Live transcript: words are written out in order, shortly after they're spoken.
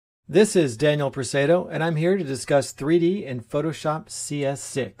This is Daniel Presedo, and I'm here to discuss 3D in Photoshop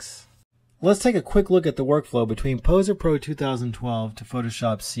CS6. Let's take a quick look at the workflow between Poser Pro 2012 to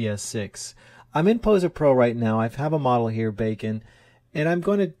Photoshop CS6. I'm in Poser Pro right now. I have a model here, Bacon, and I'm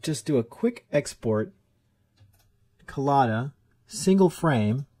going to just do a quick export, COLLADA, single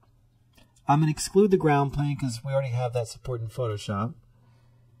frame. I'm going to exclude the ground plane because we already have that support in Photoshop.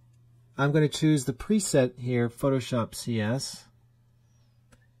 I'm going to choose the preset here, Photoshop CS.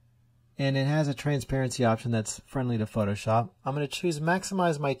 And it has a transparency option that's friendly to Photoshop. I'm going to choose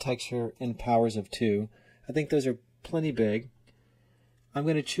maximize my texture in powers of 2. I think those are plenty big. I'm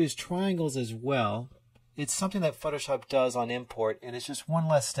going to choose triangles as well. It's something that Photoshop does on import, and it's just one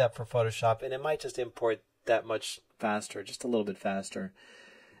less step for Photoshop, and it might just import that much faster, just a little bit faster.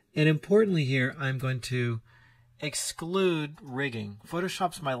 And importantly here, I'm going to exclude rigging.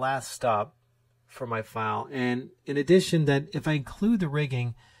 Photoshop's my last stop for my file, and in addition, that if I include the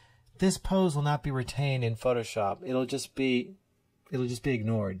rigging, this pose will not be retained in Photoshop. It'll just be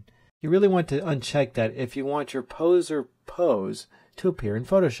ignored. You really want to uncheck that if you want your poser pose to appear in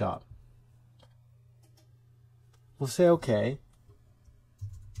Photoshop. We'll say OK. I'm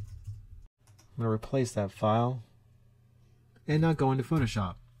going to replace that file and now go into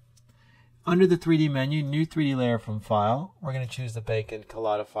Photoshop. Under the 3D menu, new 3D layer from File, we're going to choose the Bacon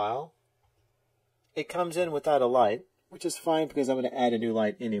COLLADA file. It comes in without a light, which is fine because I'm going to add a new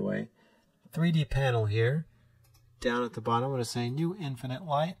light anyway. 3D panel here. Down at the bottom, I'm going to say New Infinite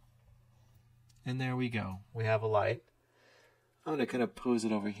Light. And there we go. We have a light. I'm going to kind of pose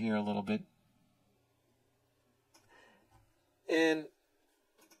it over here a little bit. And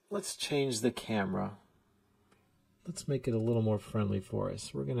let's change the camera. Let's make it a little more friendly for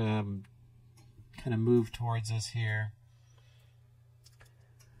us. We're going to have him kind of move towards us here.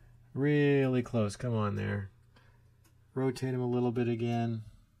 Really close. Come on there. Rotate him a little bit again.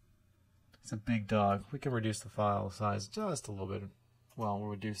 It's a big dog. We can reduce the file size just a little bit. Well, we'll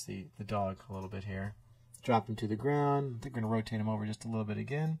reduce the dog a little bit here. Drop him to the ground. I think we're going to rotate him over just a little bit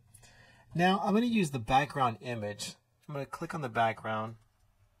again. Now, I'm going to use the background image. I'm going to click on the background,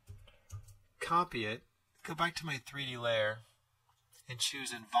 copy it, go back to my 3D layer, and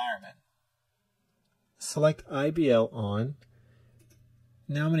choose Environment. Select IBL on.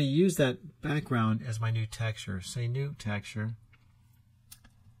 Now I'm going to use that background as my new texture. Say New Texture.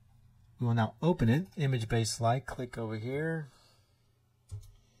 We will now open it, Image-Based Light. Click over here.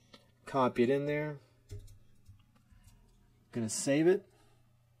 Copy it in there. I'm going to save it.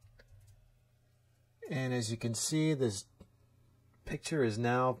 And as you can see, this picture is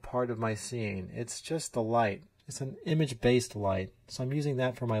now part of my scene. It's just the light. It's an image-based light. So I'm using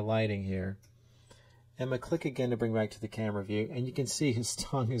that for my lighting here. I'm going to click again to bring back to the camera view, and you can see his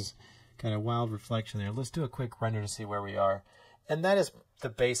tongue has got a wild reflection there. Let's do a quick render to see where we are. And that is the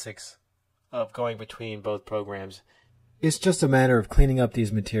basics of going between both programs. It's just a matter of cleaning up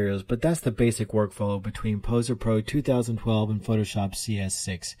these materials, but that's the basic workflow between Poser Pro 2012 and Photoshop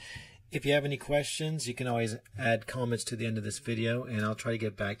CS6. If you have any questions, you can always add comments to the end of this video, and I'll try to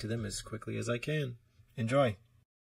get back to them as quickly as I can. Enjoy!